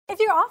If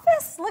your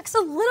office looks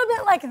a little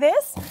bit like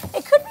this,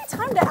 it could be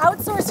time to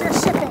outsource your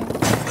shipping.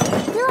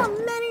 There are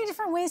many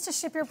different ways to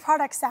ship your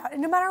products out,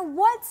 and no matter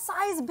what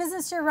size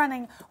business you're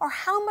running or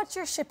how much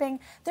you're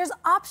shipping, there's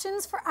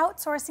options for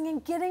outsourcing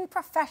and getting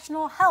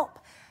professional help.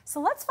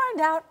 So let's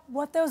find out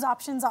what those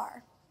options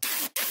are.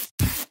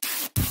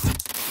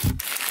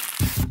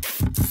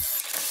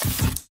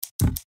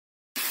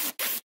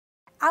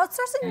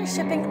 Outsourcing your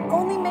shipping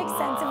only makes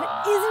sense if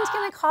it isn't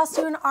going to cost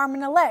you an arm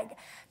and a leg.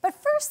 But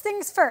first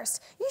things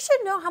first, you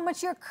should know how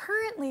much you're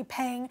currently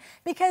paying,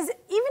 because even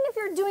if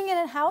you're doing it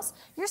in-house,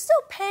 you're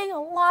still paying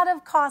a lot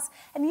of costs,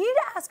 and you need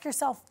to ask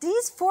yourself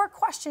these 4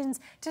 questions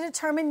to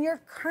determine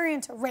your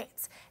current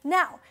rates.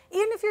 Now,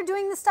 even if you're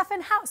doing this stuff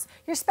in-house,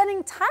 you're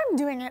spending time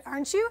doing it,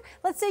 aren't you?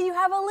 Let's say you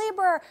have a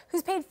laborer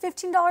who's paid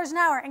 $15 an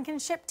hour and can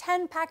ship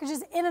 10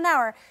 packages in an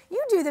hour.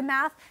 You do the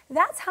math,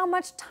 that's how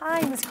much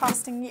time is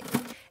costing you.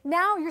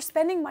 Now you're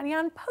spending money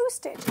on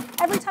postage.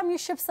 Every time you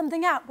ship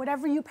something out,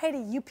 whatever you pay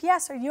to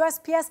UPS or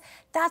USPS,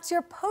 that's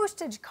your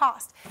postage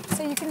cost.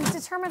 So you can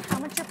determine how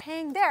much you're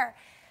paying there.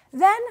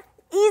 Then,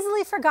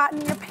 easily forgotten,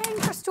 you're paying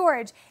for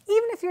storage.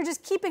 Even if you're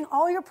just keeping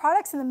all your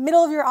products in the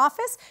middle of your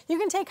office, you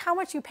can take how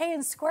much you pay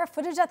in square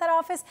footage at that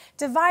office,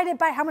 divide it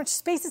by how much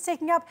space it's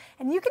taking up,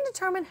 and you can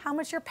determine how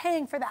much you're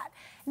paying for that.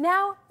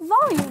 Now,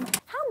 volume.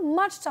 How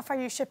much stuff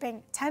are you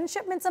shipping? 10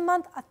 shipments a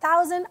month,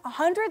 1,000,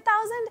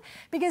 100,000?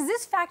 Because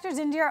this factors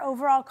into your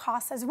overall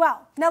costs as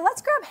well. Now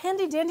let's grab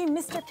handy dandy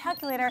Mr.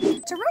 Calculator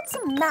to run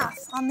some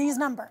math on these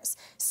numbers.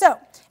 So,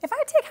 if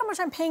I take how much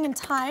I'm paying in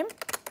time,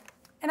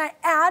 and I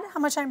add how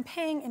much I'm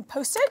paying in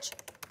postage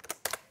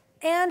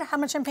and how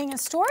much I'm paying in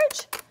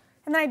storage,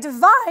 and then I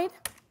divide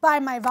by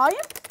my volume,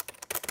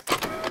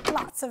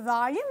 lots of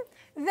volume,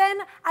 then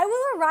I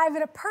will arrive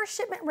at a per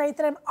shipment rate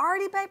that I'm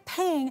already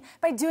paying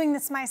by doing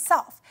this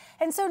myself.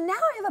 And so now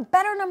I have a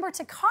better number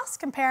to cost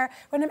compare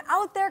when I'm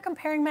out there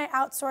comparing my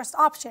outsourced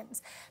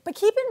options. But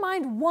keep in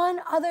mind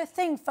one other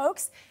thing,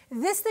 folks.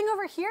 This thing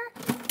over here,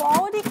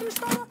 quality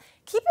control,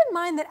 keep in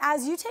mind that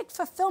as you take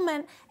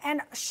fulfillment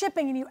and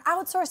shipping and you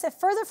outsource it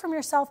further from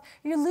yourself,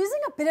 you're losing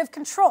a bit of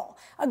control.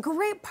 A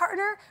great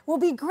partner will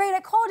be great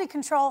at quality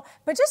control,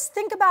 but just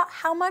think about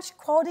how much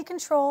quality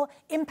control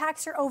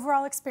impacts your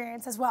overall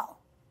experience as well.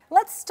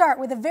 Let's start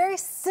with a very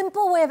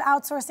simple way of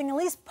outsourcing at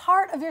least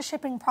part of your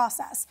shipping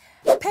process.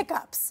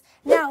 Pickups.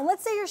 Now,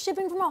 let's say you're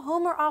shipping from a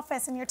home or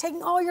office and you're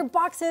taking all your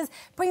boxes,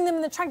 putting them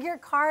in the trunk of your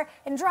car,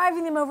 and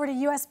driving them over to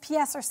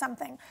USPS or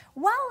something.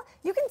 Well,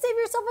 you can save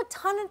yourself a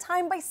ton of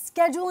time by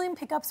scheduling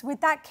pickups with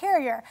that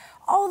carrier.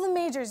 All the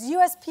majors,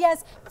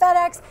 USPS,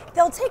 FedEx,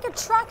 they'll take a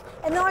truck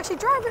and they'll actually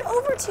drive it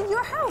over to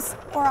your house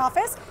or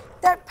office.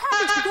 That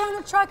package will go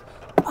in the truck,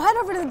 head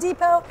over to the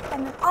depot,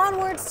 and then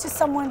onwards to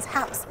someone's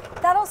house.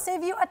 That'll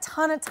save you a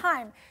ton of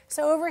time.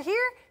 So over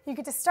here, you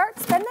get to start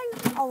spending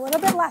a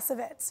little bit less of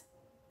it.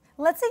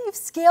 Let's say you've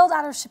scaled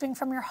out of shipping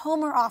from your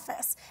home or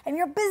office, and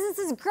your business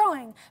is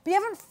growing, but you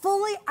haven't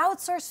fully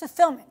outsourced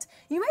fulfillment.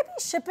 You might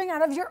be shipping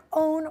out of your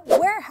own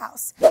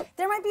warehouse.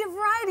 There might be a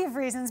variety of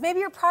reasons.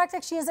 Maybe your product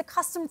actually has a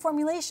custom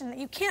formulation that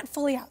you can't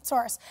fully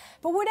outsource.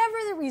 But whatever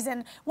the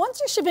reason, once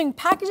you're shipping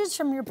packages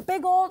from your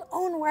big old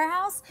own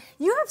warehouse,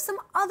 you have some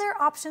other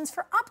options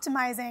for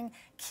optimizing.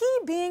 Key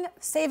being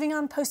saving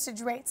on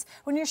postage rates.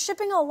 When you're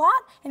shipping a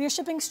lot and you're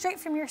shipping straight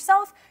from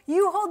yourself,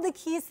 you hold the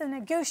keys to the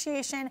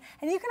negotiation,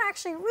 and you can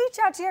actually reach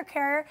out to your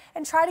carrier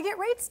and try to get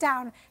rates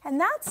down. And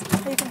that's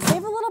how you can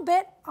save a little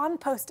bit on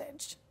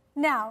postage.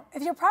 Now,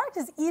 if your product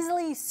is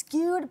easily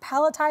skewed,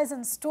 palletized,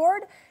 and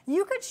stored,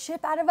 you could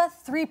ship out of a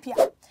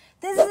 3PL.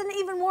 This is an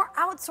even more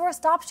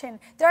outsourced option.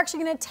 They're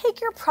actually going to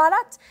take your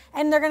product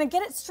and they're going to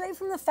get it straight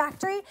from the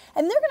factory,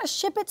 and they're going to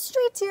ship it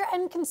straight to your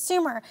end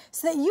consumer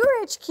so that your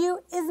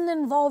HQ isn't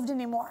involved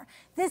anymore.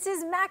 This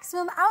is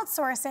maximum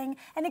outsourcing,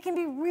 and it can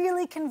be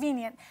really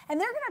convenient.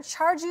 And they're going to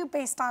charge you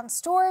based on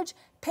storage,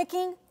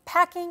 picking,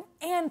 packing,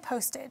 and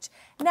postage.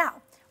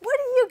 Now, what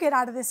do you get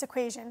out of this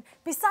equation?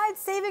 Besides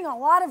saving a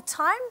lot of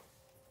time,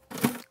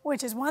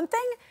 which is one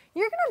thing,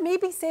 you're going to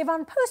maybe save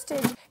on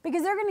postage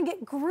because they're going to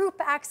get group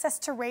access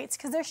to rates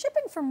because they're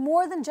shipping for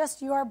more than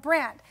just your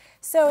brand.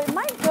 So it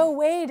might go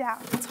way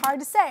down. It's hard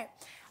to say.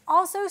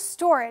 Also,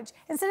 storage.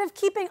 Instead of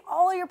keeping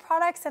all your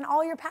products and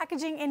all your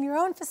packaging in your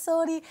own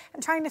facility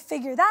and trying to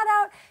figure that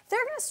out,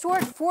 they're going to store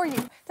it for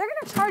you. They're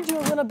going to charge you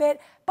a little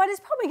bit, but it's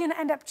probably going to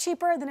end up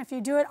cheaper than if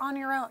you do it on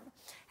your own.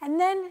 And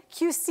then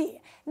QC.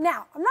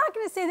 Now, I'm not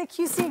going to say that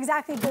QC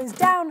exactly goes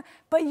down,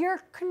 but your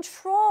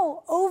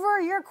control over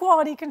your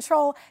quality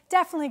control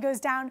definitely goes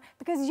down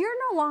because you're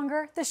no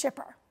longer the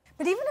shipper.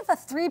 But even if a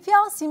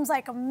 3PL seems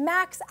like a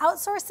max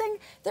outsourcing,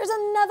 there's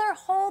another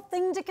whole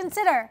thing to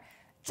consider: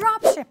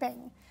 drop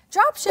shipping.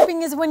 Drop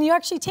shipping is when you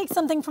actually take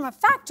something from a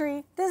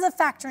factory, this is a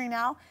factory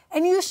now,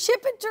 and you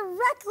ship it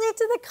directly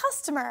to the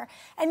customer,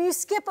 and you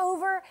skip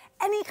over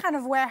any kind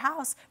of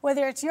warehouse,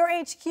 whether it's your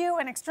HQ,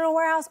 an external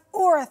warehouse,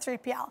 or a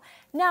 3PL.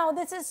 Now,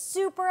 this is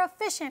super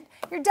efficient.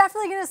 You're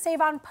definitely going to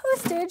save on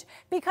postage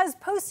because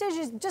postage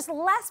is just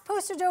less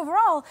postage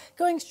overall,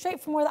 going straight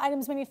from where the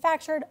item's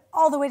manufactured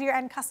all the way to your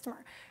end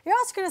customer. You're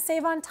also going to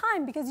save on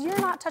time because you're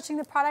not touching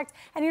the product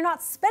and you're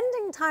not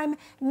spending time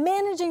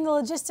managing the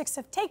logistics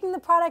of taking the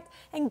product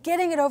and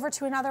getting it over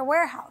to another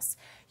warehouse.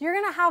 You're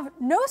going to have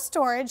no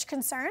storage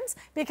concerns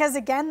because,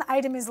 again, the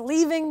item is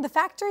leaving the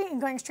factory and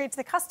going straight to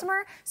the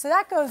customer, so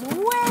that goes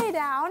way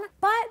down.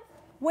 But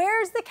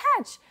where's the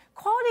catch?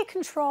 Quality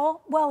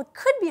control, while it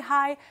could be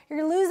high,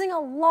 you're losing a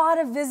lot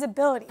of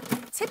visibility.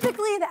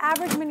 Typically, the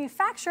average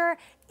manufacturer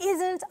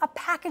isn't a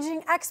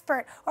packaging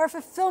expert or a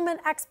fulfillment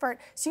expert,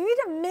 so you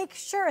need to make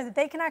sure that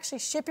they can actually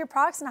ship your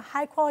products in a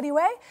high quality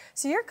way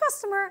so your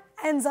customer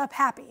ends up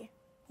happy.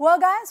 Well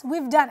guys,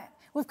 we've done it.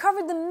 We've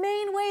covered the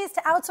main ways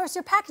to outsource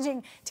your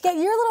packaging to get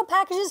your little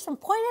packages from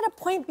point A to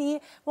point B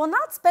while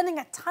not spending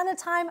a ton of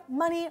time,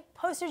 money,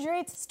 postage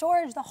rates,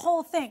 storage, the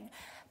whole thing.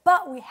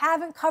 But we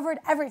haven't covered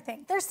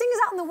everything. There's things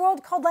out in the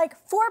world called like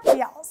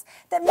 4PLs.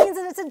 That means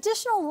that it's an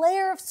additional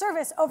layer of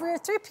service over your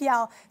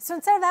 3PL. So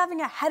instead of having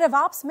a head of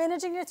ops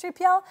managing your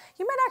 3PL,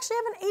 you might actually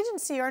have an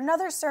agency or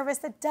another service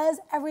that does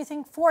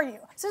everything for you.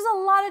 So there's a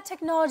lot of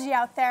technology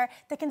out there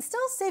that can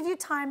still save you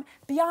time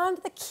beyond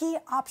the key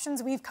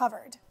options we've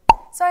covered.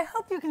 So I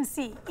hope you can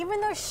see,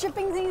 even though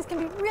shipping things can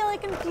be really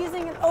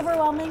confusing and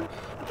overwhelming,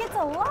 it gets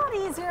a lot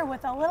easier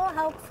with a little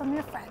help from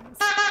your friends.